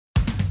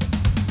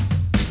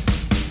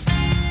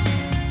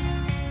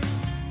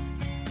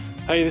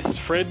Hey, this is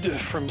Fred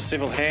from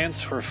Civil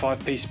Hands for a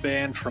 5-piece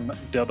band from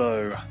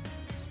Dubbo.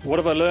 What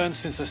have I learned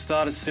since I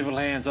started Civil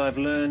Hands? I've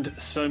learned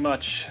so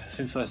much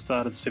since I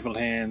started Civil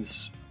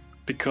Hands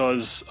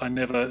because I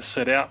never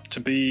set out to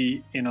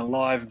be in a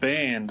live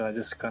band. I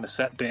just kind of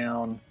sat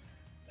down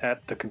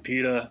at the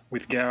computer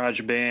with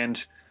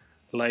GarageBand,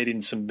 laid in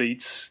some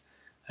beats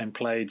and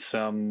played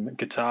some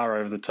guitar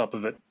over the top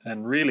of it.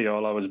 And really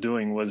all I was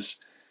doing was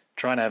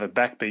trying to have a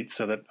backbeat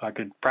so that I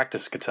could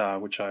practice guitar,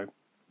 which I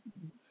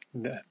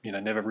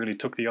never really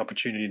took the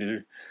opportunity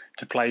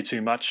to play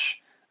too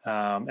much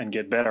and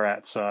get better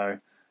at. So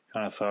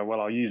kind of thought, well,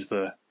 I'll use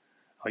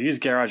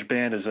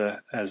GarageBand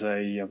as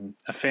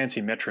a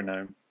fancy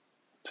metronome,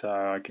 so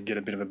I could get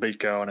a bit of a beat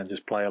going and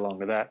just play along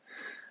with that.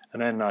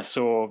 And then I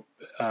saw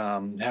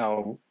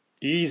how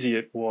easy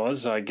it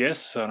was, I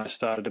guess, and I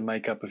started to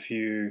make up a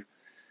few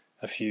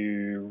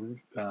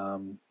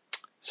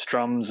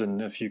strums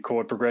and a few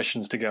chord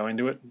progressions to go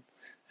into it,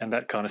 and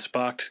that kind of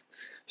sparked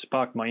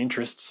my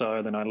interest.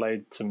 So then I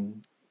laid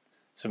some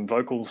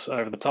vocals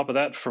over the top of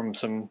that from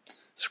some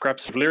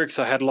scraps of lyrics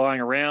I had lying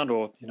around,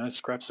 or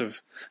scraps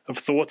of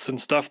thoughts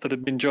and stuff that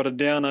had been jotted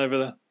down over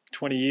the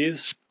 20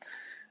 years.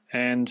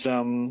 And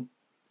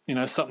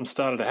something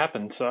started to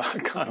happen. So I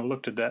kind of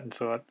looked at that and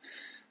thought,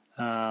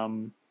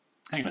 hang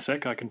on a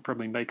sec, I can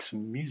probably make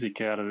some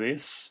music out of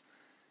this.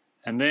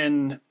 And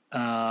then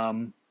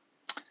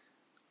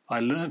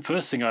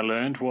first thing I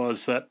learned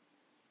was that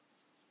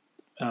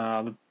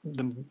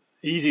the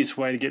easiest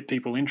way to get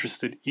people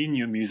interested in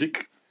your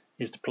music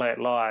is to play it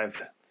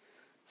live.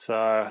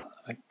 So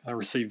I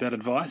received that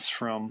advice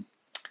from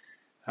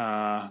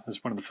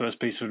as one of the first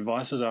piece of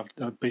advice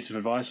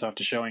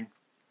after showing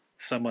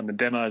someone the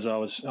demos I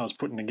was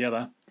putting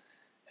together,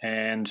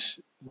 and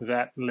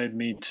that led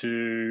me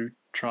to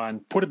try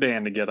and put a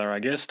band together, I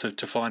guess,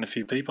 to find a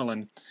few people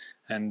and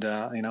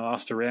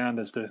asked around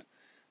as to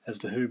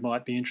who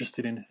might be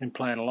interested in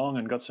playing along,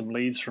 and got some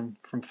leads from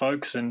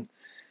folks, and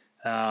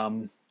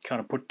kind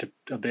of put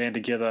a band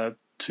together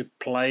to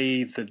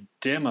play the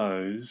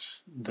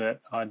demos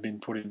that I'd been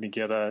putting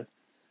together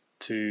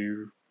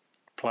to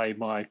play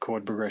my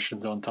chord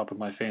progressions on top of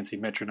my fancy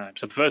metronome.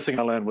 So the first thing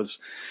I learned was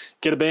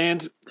get a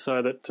band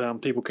so that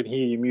people can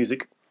hear your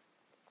music.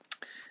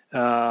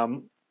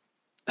 So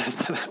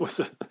that was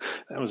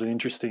an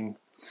interesting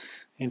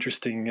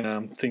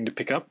thing to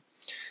pick up.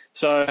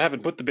 So I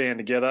haven't put the band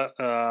together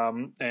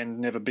and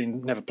never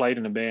played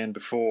in a band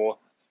before.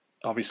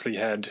 Obviously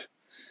had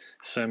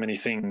so many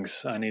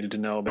things I needed to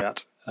know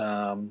about.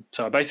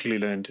 So I basically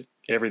learned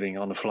everything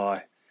on the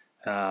fly.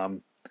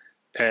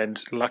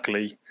 And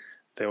luckily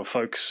there were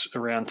folks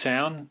around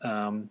town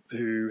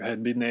who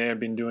had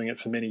been doing it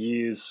for many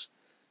years,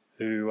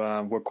 who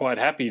were quite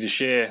happy to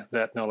share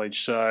that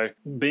knowledge. So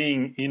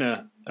being in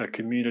a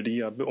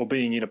community or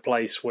being in a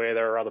place where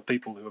there are other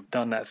people who have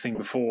done that thing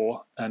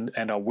before and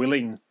are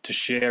willing to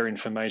share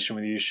information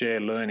with you, share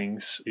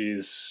learnings,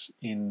 is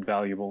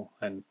invaluable.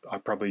 And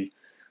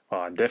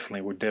I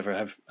definitely would never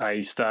have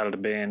A, started a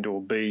band, or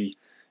B,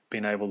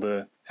 been able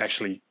to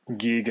actually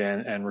gig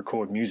and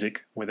record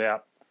music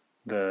without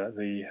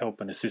the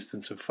help and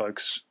assistance of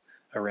folks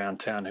around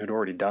town who'd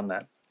already done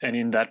that. And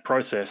in that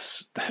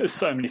process, there's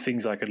so many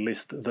things I could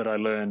list that I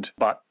learned,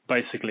 but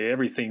basically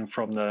everything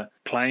from the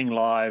playing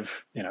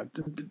live,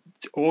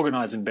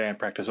 organising band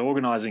practice,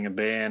 organising a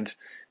band,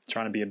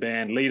 trying to be a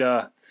band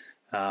leader,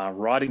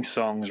 writing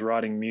songs,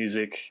 writing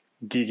music,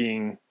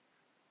 gigging,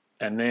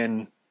 and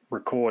then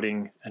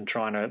recording and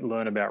trying to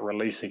learn about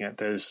releasing it.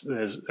 There's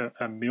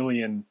a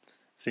million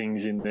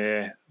things in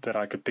there that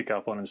I could pick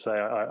up on and say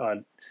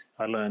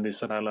I learned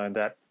this and I learned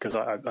that, because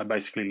I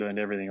basically learned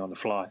everything on the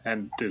fly.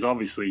 And there's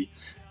obviously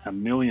a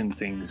million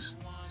things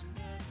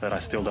that I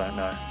still don't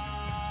know.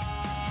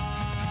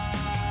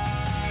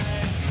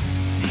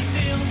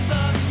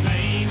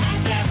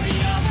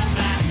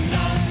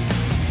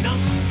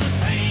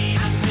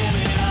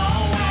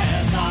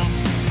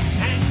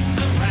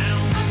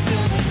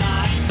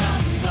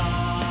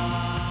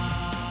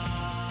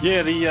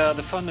 Yeah,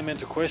 the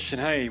fundamental question,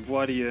 hey,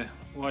 why do you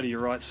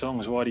write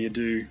songs? Why do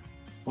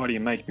you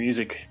make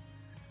music?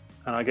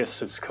 And I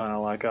guess it's kind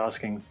of like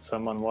asking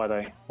someone why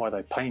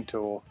they paint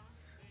or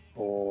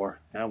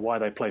why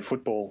they play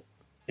football.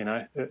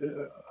 I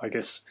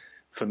guess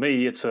for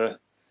me it's a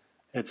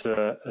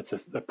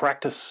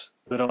practice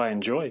that I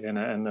enjoy,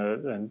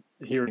 and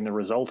hearing the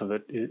result of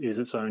it is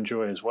its own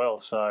joy as well.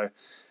 So,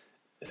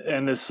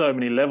 and there's so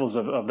many levels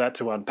of that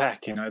to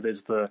unpack.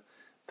 There's the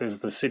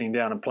sitting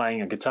down and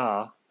playing a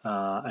guitar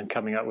and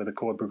coming up with a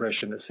chord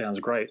progression that sounds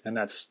great, and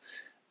that's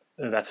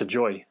a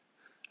joy.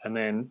 And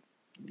then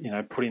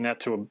putting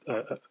that to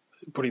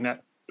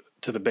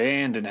the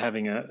band and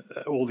having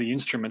all the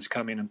instruments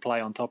come in and play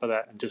on top of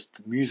that, and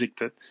just the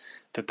music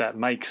that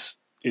makes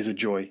is a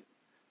joy.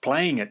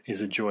 Playing it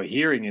is a joy.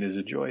 Hearing it is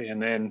a joy.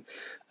 And then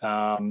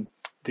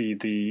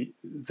the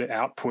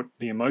output,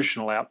 the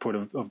emotional output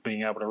of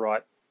being able to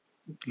write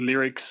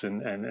lyrics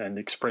and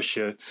express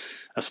a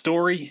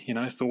story,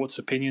 thoughts,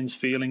 opinions,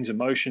 feelings,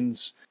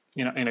 emotions,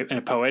 in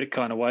a poetic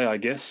kind of way, I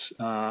guess,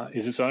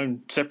 is its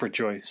own separate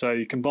joy. So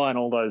you combine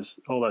all those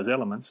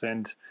elements,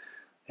 and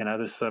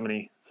there's so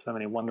many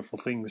wonderful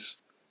things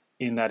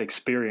in that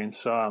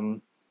experience.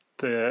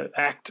 The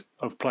act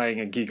of playing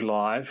a gig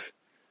live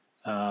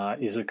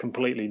is a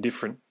completely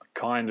different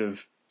kind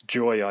of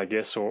joy, I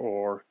guess,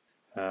 or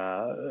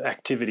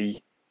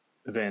activity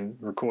than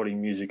recording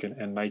music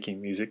and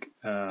making music.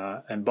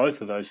 And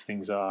both of those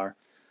things are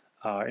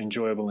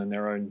enjoyable in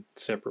their own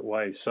separate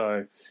ways.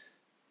 So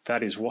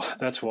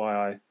that's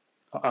why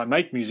I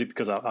make music,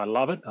 because I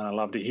love it, and I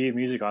love to hear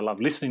music. I love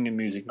listening to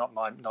music,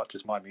 not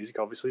just my music,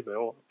 obviously, but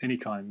any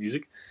kind of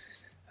music.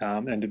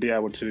 And to be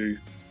able to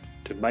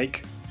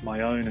make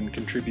my own and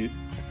contribute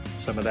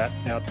some of that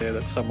out there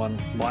that someone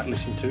might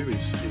listen to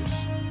is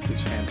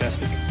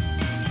fantastic.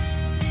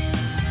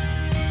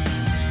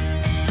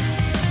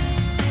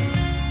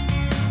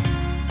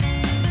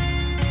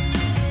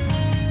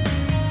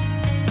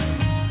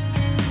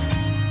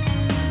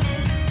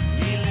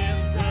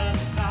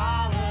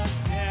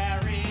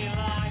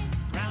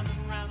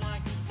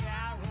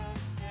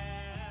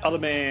 Other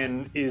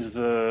Man is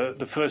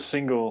the first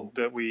single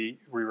that we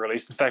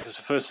released. In fact, it's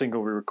the first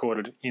single we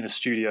recorded in a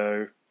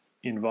studio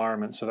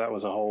environment, so that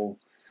was a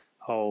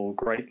whole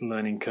great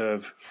learning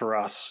curve for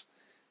us.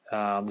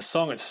 The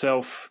song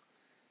itself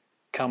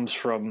comes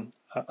from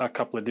a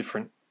couple of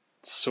different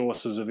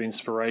sources of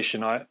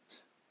inspiration. I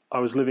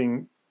was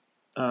living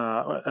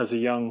as a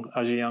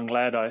young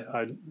lad.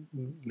 I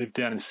lived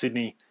down in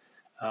Sydney,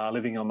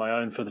 living on my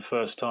own for the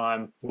first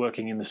time,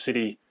 working in the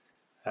city,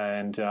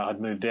 and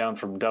I'd moved down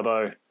from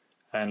Dubbo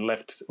and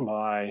left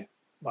my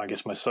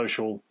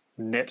social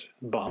net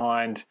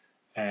behind,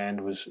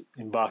 and was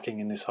embarking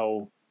in this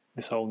whole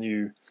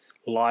new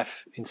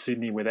life in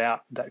Sydney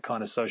without that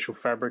kind of social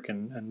fabric,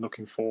 and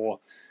looking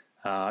for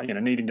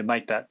needing to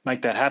make that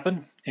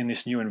happen in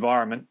this new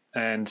environment.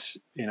 And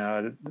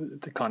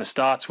the kind of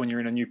starts when you're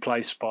in a new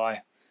place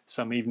by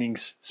some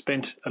evenings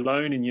spent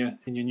alone in your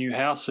new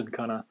house, and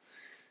kind of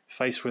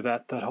faced with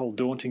that whole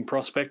daunting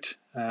prospect.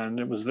 And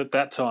it was at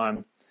that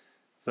time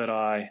that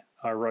I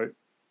wrote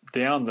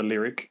down the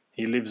lyric,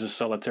 "He lives a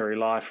solitary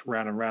life,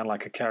 round and round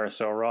like a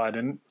carousel ride."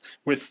 And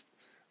with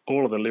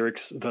all of the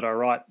lyrics that I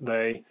write,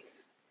 they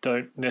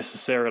don't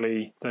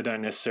necessarily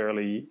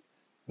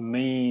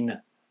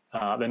mean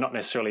they're not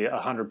necessarily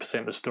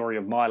 100% the story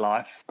of my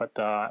life. But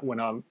when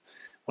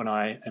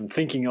I am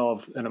thinking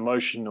of an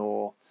emotion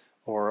or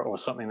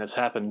something that's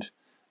happened,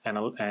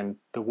 and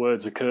the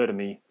words occur to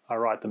me, I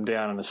write them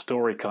down, and the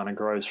story kind of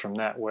grows from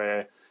that,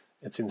 where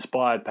it's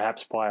inspired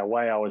perhaps by a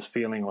way I was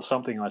feeling or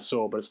something I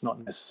saw, but it's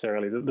not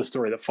necessarily the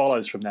story that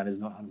follows from that is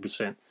not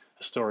 100%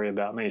 a story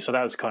about me. So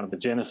that was kind of the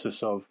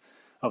genesis of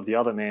the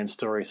Other Man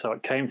story. So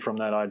it came from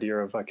that idea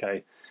of,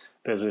 okay,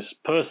 there's this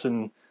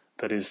person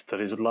that is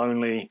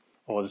lonely,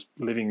 or is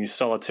living this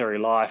solitary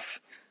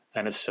life,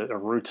 and it's a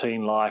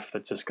routine life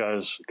that just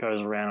goes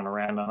around and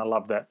around. And I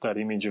love that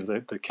image of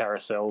the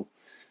carousel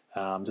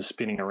just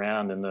spinning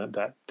around, and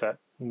that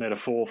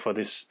metaphor for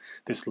this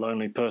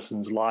lonely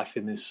person's life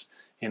in this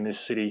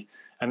city.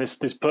 And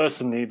this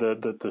person,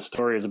 the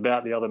story is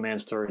about, the Other Man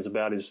story is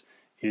about,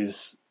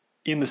 is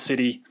in the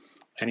city,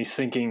 and he's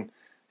thinking,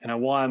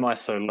 why am I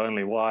so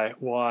lonely?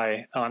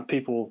 Why aren't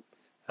people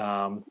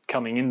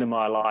coming into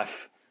my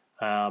life?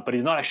 But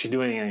he's not actually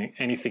doing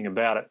anything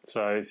about it.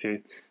 So if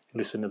you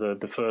listen to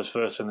the first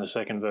verse and the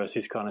second verse,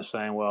 he's kind of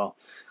saying, well,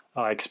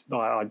 I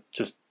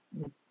just,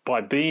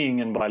 by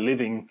being and by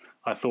living,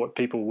 I thought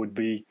people would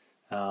be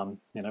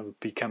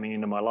be coming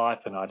into my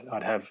life, and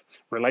I'd have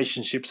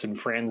relationships and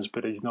friends,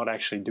 but he's not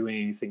actually doing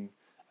anything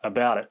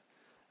about it.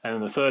 And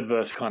then the third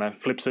verse kind of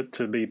flips it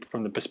to be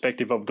from the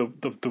perspective of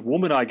the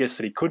woman, I guess,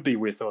 that he could be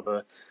with,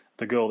 or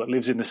the girl that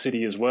lives in the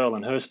city as well,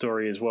 and her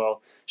story as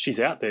well. She's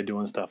out there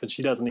doing stuff, and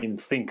she doesn't even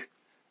think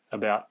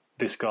about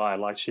this guy.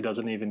 Like, she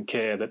doesn't even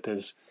care that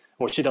there's,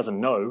 or she doesn't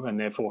know, and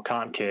therefore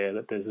can't care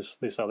that there's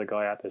this other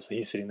guy out there. So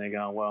he's sitting there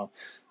going, well,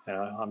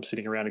 I'm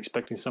sitting around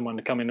expecting someone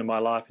to come into my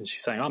life, and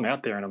she's saying, I'm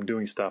out there and I'm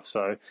doing stuff.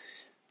 So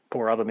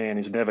poor Other Man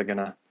is never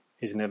gonna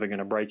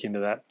break into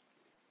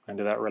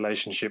that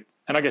relationship.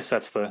 And I guess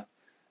that's the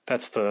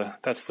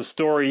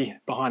story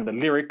behind the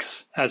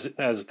lyrics. As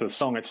the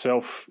song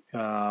itself,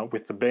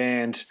 with the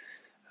band,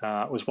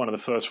 was one of the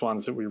first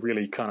ones that we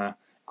really kind of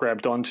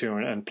grabbed onto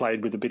and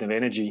played with a bit of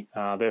energy.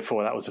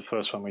 Therefore, that was the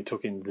first one we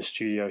took into the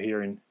studio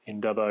here in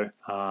Dubbo,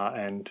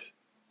 and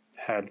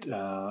had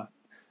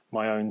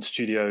my own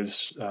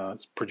studios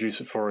produce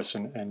it for us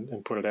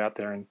and put it out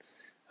there. And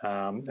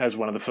as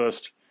one of the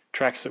first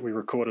tracks that we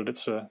recorded,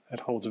 it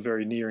holds a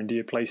very near and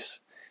dear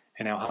place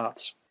in our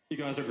hearts. You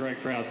guys are a great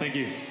crowd. Thank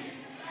you.